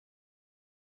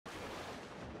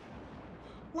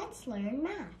Let's learn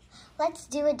math. Let's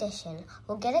do addition.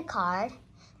 We'll get a card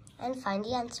and find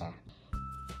the answer.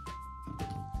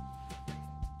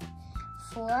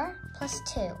 4 plus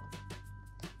 2.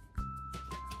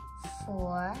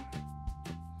 4,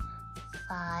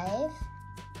 5,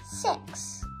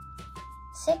 6.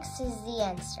 6 is the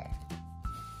answer.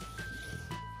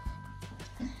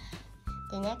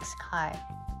 The next card.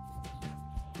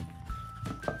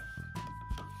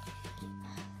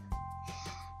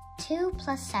 2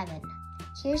 plus 7.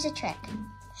 Here's a trick.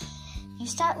 You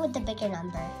start with the bigger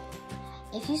number.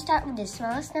 If you start with the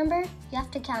smallest number, you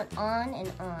have to count on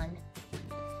and on.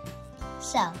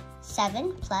 So,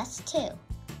 7 plus 2.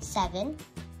 7,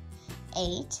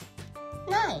 8,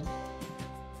 9.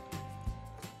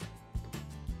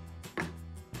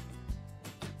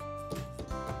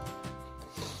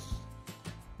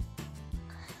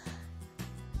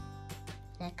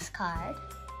 Next card.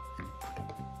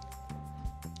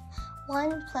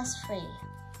 1 plus 3.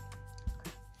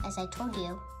 As I told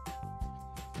you,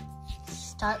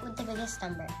 start with the biggest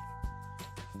number.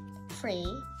 3,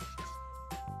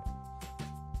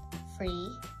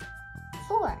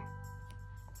 4.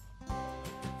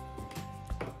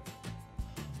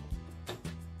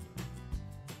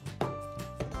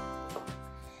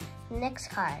 Next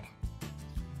card.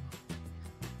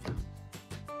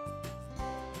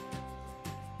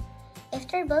 If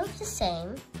they're both the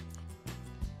same,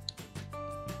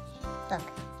 look,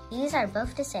 these are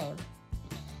both the same.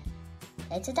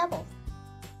 It's a double.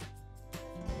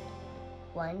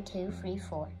 1, 2, 3,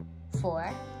 4.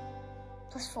 4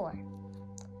 plus 4.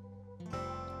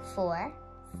 4,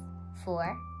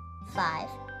 4, 5,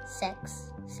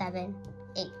 6, 7,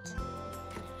 8.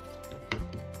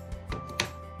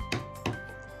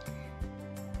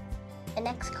 The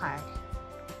next card.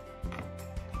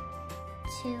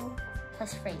 2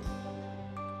 plus 3.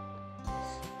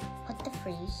 Put the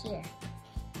 3 here.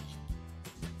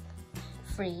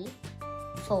 3,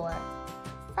 4,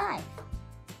 5.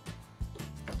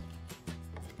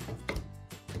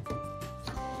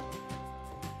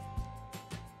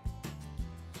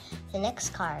 The next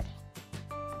card.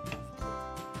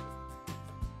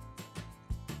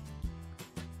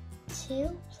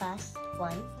 2 plus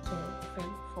 1, 2, 3,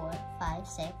 4, 5,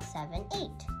 6, 7,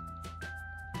 8.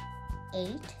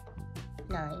 8,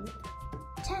 9,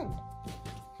 10.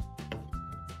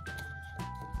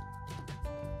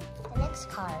 The next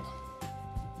card.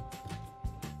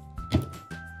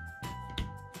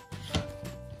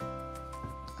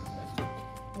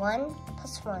 1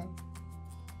 plus 1.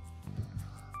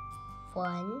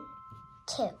 1,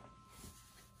 2.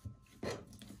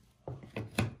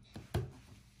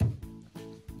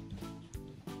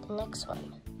 The next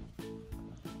one.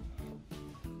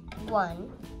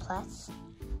 1 plus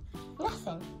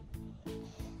nothing.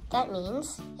 That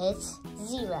means it's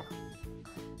 0.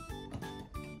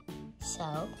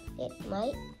 So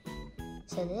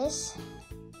this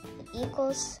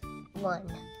equals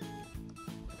 1.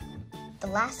 The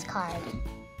last card.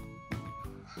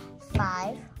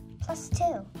 5 plus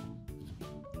 2.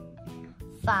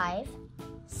 5,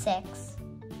 6,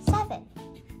 7.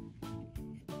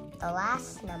 The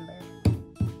last number.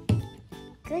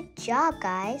 Good job,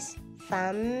 guys.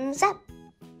 Thumbs up.